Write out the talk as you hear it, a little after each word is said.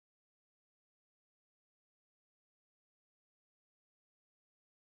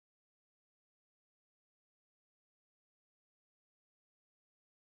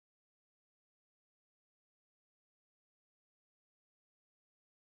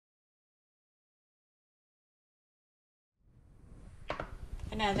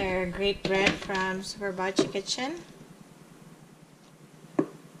Another great bread from Super Bachi Kitchen.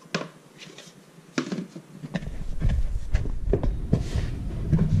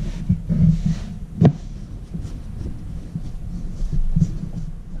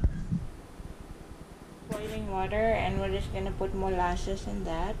 Boiling water, and we're just gonna put molasses in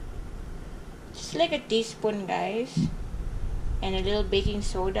that. Just like a teaspoon, guys. And a little baking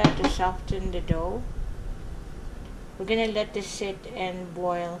soda to soften the dough. We're gonna let this sit and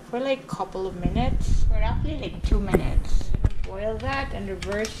boil for like a couple of minutes, for roughly like 2 minutes. Boil that and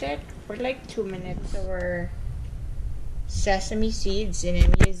reverse it for like 2 minutes. Our sesame seeds, and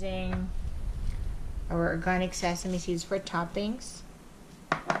I'm using our organic sesame seeds for toppings.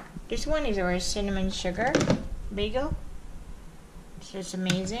 This one is our cinnamon sugar bagel. It's just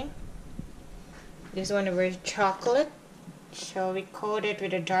amazing. This one is our chocolate. So we coat it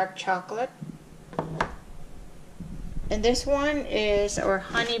with a dark chocolate. And this one is our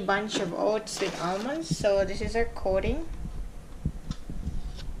honey bunch of oats with almonds. So this is our coating.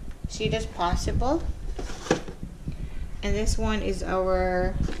 Sweet as possible. And this one is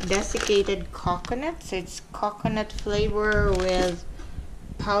our desiccated coconut. So it's coconut flavor with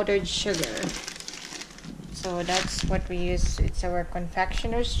powdered sugar. So that's what we use. It's our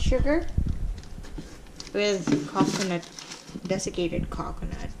confectioner's sugar with coconut, desiccated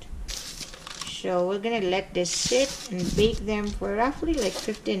coconut. So we're gonna let this sit and bake them for roughly like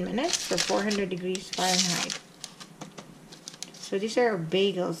 15 minutes for 400 degrees Fahrenheit. So these are our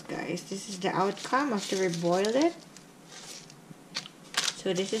bagels, guys. This is the outcome after we boiled it.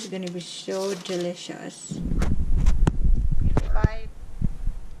 So this is gonna be so delicious.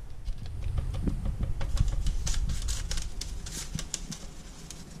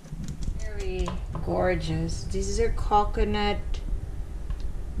 Very gorgeous. This is our coconut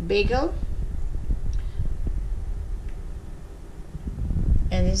bagel.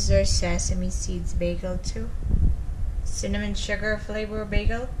 And this is our sesame seeds bagel too. Cinnamon sugar flavor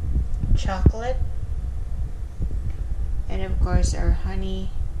bagel. Chocolate. And of course our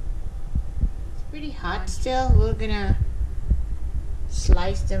honey. It's pretty hot still. We're gonna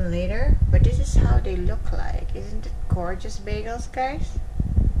slice them later. But this is how they look like. Isn't it gorgeous bagels, guys?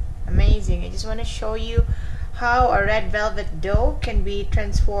 Amazing. I just want to show you how a red velvet dough can be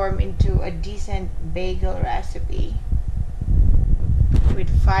transformed into a decent bagel recipe with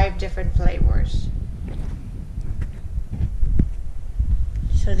 5 different flavors.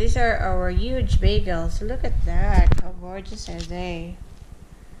 So these are our huge bagels. Look at that. How gorgeous are they?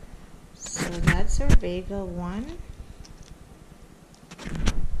 So that's our bagel 1.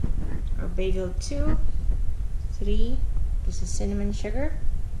 Our bagel 2, 3. This is cinnamon sugar.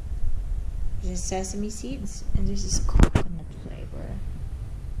 This is sesame seeds. And this is coconut flavor.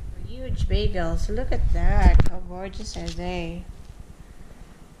 Huge bagels. Look at that. How gorgeous are they?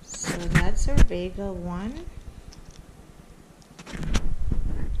 So that's our bagel 1.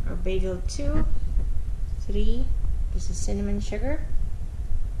 Our bagel 2, 3. This is cinnamon sugar.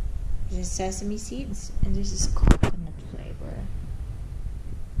 This is sesame seeds. And this is coconut flavor.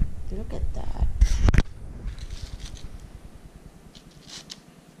 Look at that.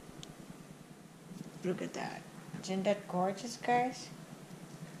 Look at that. Isn't that gorgeous, guys?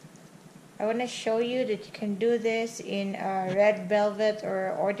 I want to show you that you can do this in red velvet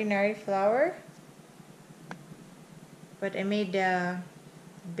or ordinary flour. But I made the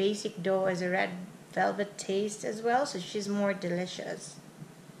basic dough as a red velvet taste as well, so she's more delicious.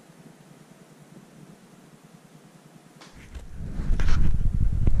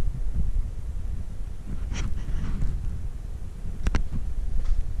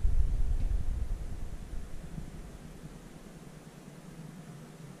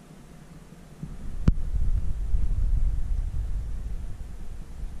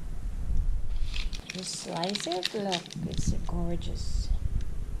 Just slice it. Look, it's gorgeous.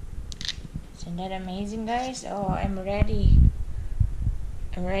 Isn't that amazing, guys? Oh, I'm ready.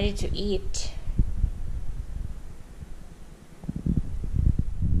 I'm ready to eat.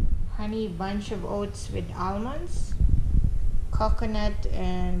 Honey bunch of oats with almonds, coconut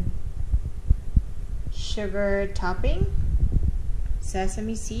and sugar topping,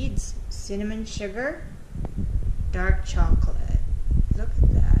 sesame seeds, cinnamon sugar, dark chocolate. Look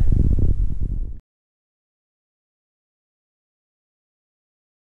at that.